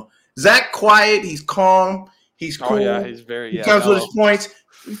going on. Zach quiet, he's calm, he's cool. Oh, yeah, he's very. He comes with his points.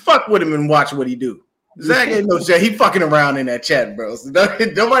 Fuck with him and watch what he do. Zach ain't no shit. He fucking around in that chat, bro. So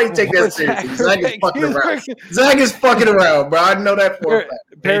nobody take that seriously. Zach is fucking around. Zach is fucking around, bro. I know that for a fact.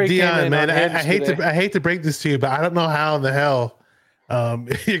 Hey, Dion, man, I hate to break this to you, but I don't know how in the hell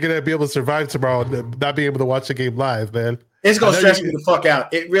you're gonna be able to survive tomorrow, not being able to watch the game live, man. It's gonna stress me the fuck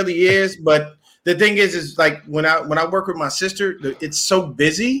out. It really is. But the thing is like when I work with my sister, it's so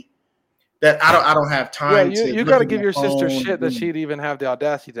busy that I don't have time. Yeah, you got to give your sister shit that she'd even have the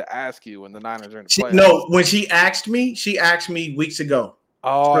audacity to ask you when the Niners are in the playoffs. No, when she asked me weeks ago.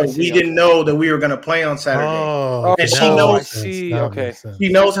 Oh, so we didn't know that we were going to play on Saturday. Oh, and she knows. Okay. She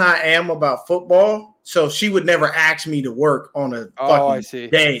knows how I am about football, so she would never ask me to work on a fucking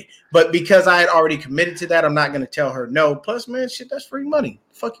day. But because I had already committed to that, I'm not going to tell her no. Plus, man, shit, that's free money.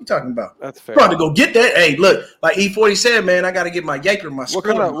 The fuck you talking about? That's fair. About to go get that. Hey, look, like E40 said, man, I got to get my Yaker, my what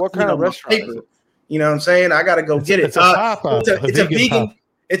kind of restaurant is it? You know what I'm saying? I got to go get it. It's a pop-up. It's a vegan.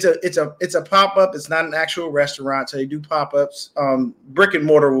 It's a pop-up. It's not an actual restaurant, so they do pop-ups. Brick and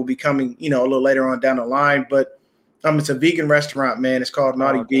mortar will be coming, a little later on down the line, but It's a vegan restaurant, man. It's called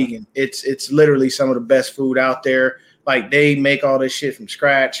Naughty okay. Vegan. It's literally some of the best food out there. Like they make all this shit from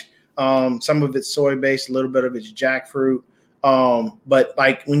scratch. Some of it's soy based, a little bit of it's jackfruit. But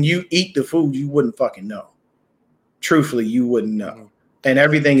like when you eat the food, you wouldn't fucking know. Truthfully, you wouldn't know. And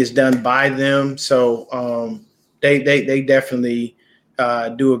everything is done by them. So they definitely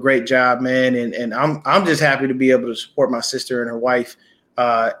do a great job, man. And I'm just happy to be able to support my sister and her wife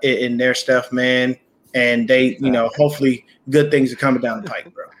in their stuff, man. And they, hopefully good things are coming down the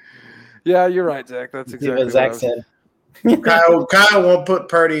pike, bro. Yeah, you're right, Zach. That's exactly what Zach said. Kyle won't put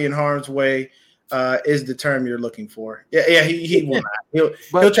Purdy in harm's way. Is the term you're looking for? Yeah, he will not.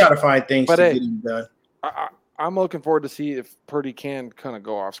 He'll try to find things to get him done. I'm looking forward to see if Purdy can kind of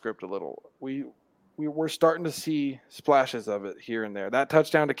go off script a little. We're starting to see splashes of it here and there. That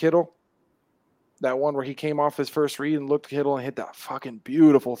touchdown to Kittle, that one where he came off his first read and looked at Kittle and hit that fucking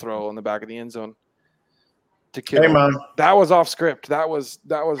beautiful throw in the back of the end zone to Kittle. Hey, man. That was off script. That was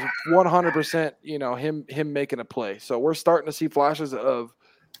 100%, him making a play. So we're starting to see flashes of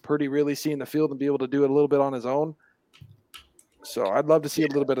Purdy really seeing the field and be able to do it a little bit on his own. So I'd love to see a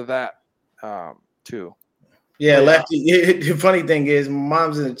little bit of that too. Yeah, Lefty. The funny thing is,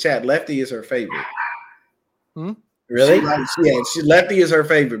 mom's in the chat. Lefty is her favorite. Really? Lefty is her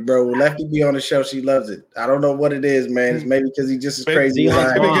favorite, bro. When Lefty be on the show, she loves it. I don't know what it is, man. It's maybe because he just is crazy.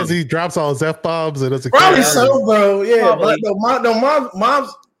 Maybe because he drops all his F-bombs and it's probably so, bro. Yeah, but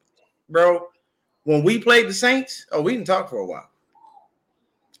mom's, bro. When we played the Saints, we didn't talk for a while.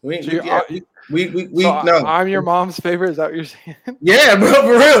 No. I'm your mom's favorite. Is that what you're saying? Yeah, bro,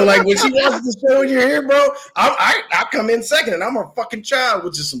 for real. Like when she watches the show and you're here, bro, I come in second and I'm a fucking child,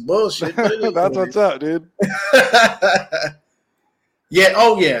 which is some bullshit. That's what's up, dude. Yeah.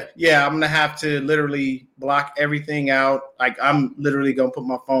 Oh yeah. Yeah. I'm gonna have to literally block everything out. Like I'm literally gonna put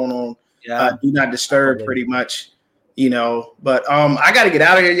my phone on do not disturb, pretty much. But I got to get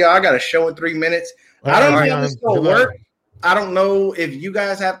out of here, y'all. I got a show in 3 minutes. I don't know if this will work. I don't know if you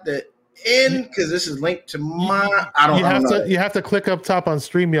guys have to end because this is linked to my. You have to click up top on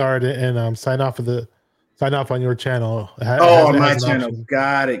StreamYard and sign off on your channel. On my channel.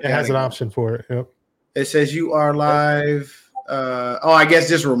 Got it. It has an option for it. Yep. It says you are live. I guess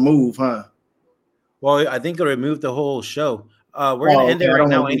just remove, huh? Well, I think it'll remove the whole show. We're gonna end it right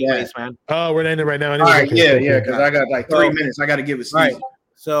now, anyways, man. Oh, we're gonna end it right now. Anyways. All right, yeah, because I got like 3 minutes. I got to give it. Right.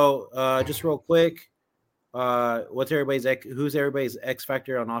 So, just real quick. Who's everybody's X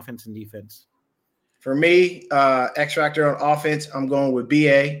factor on offense and defense? For me, X factor on offense, I'm going with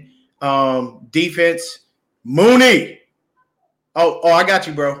BA. Defense, Mooney. Oh, I got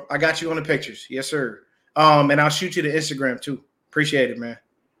you, bro. I got you on the pictures. Yes, sir. And I'll shoot you to Instagram too. Appreciate it, man.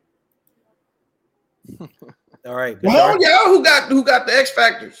 All right. Come on, y'all. Who got the X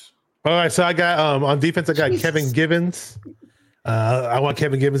factors? All right, so I got on defense, I got Kevin Givens. I want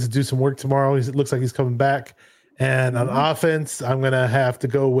Kevin Givens to do some work tomorrow. It looks like he's coming back. And on offense, I'm gonna have to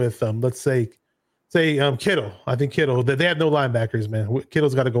go with let's say Kittle. I think Kittle. They have no linebackers, man.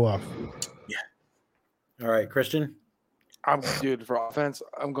 Kittle's got to go off. Yeah. All right, Christian. For offense,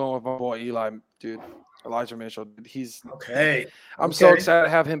 I'm going with my boy Eli, dude. Elijah Mitchell. He's okay. I'm so excited to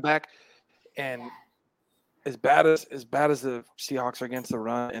have him back. And as bad as the Seahawks are against the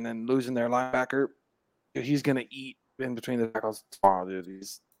run, and then losing their linebacker, he's gonna eat in between the tackles tomorrow, dude.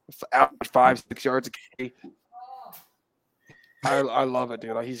 He's out 5-6 yards a game. I love it,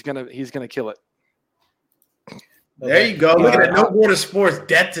 dude. He's gonna kill it. There you go. Look at that. No Border Sports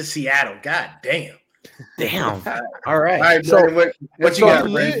death to Seattle. God damn. Damn. All right. All right, so what you got?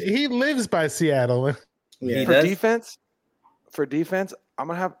 He lives by Seattle. Yeah. For defense, I'm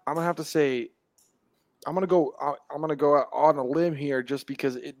gonna have to say, I'm gonna go out on a limb here just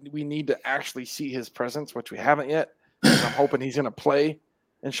because we need to actually see his presence, which we haven't yet. And I'm hoping he's gonna play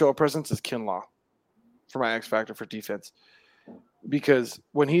and show a presence is Kinlaw for my X factor for defense, because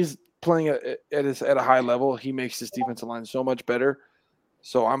when he's playing at a high level, he makes his defensive line so much better.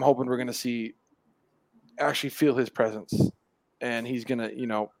 So I'm hoping we're gonna actually feel his presence, and he's gonna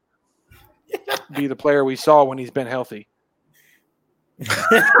be the player we saw when he's been healthy.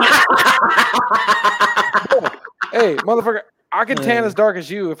 Hey, motherfucker! I can tan as dark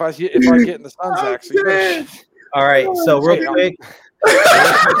as you if I get in the sun, Zach. So all right, so real quick.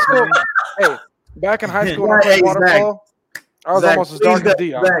 Hey, back in high school, when I played water polo, I was almost as dark as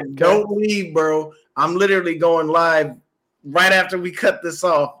Dion. Zach, don't leave, bro. I'm literally going live right after we cut this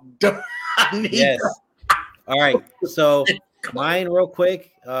off. Yes. All right, so mine real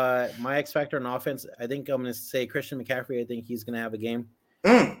quick. My X factor on offense, I think I'm going to say Christian McCaffrey. I think he's going to have a game.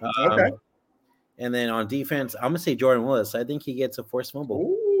 Okay. And then on defense, I'm going to say Jordan Willis. I think he gets a forced fumble.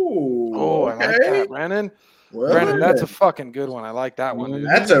 Ooh, I like that, Brandon. Well, Brandon, that's a fucking good one. I like that one, dude.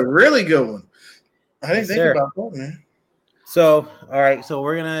 That's a really good one. I didn't Yes, think sir. about that, man. So, all right. So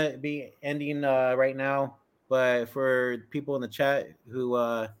we're gonna be ending right now. But for people in the chat who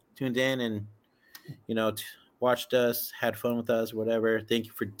tuned in and watched us, had fun with us, whatever, thank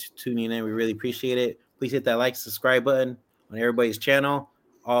you for tuning in. We really appreciate it. Please hit that like, subscribe button on everybody's channel.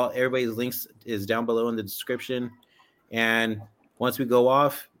 Everybody's links is down below in the description. And once we go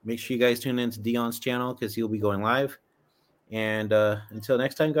off, make sure you guys tune into Dion's channel because he'll be going live. And until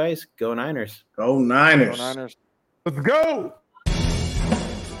next time, guys, go Niners. Go Niners. Go Niners. Let's go.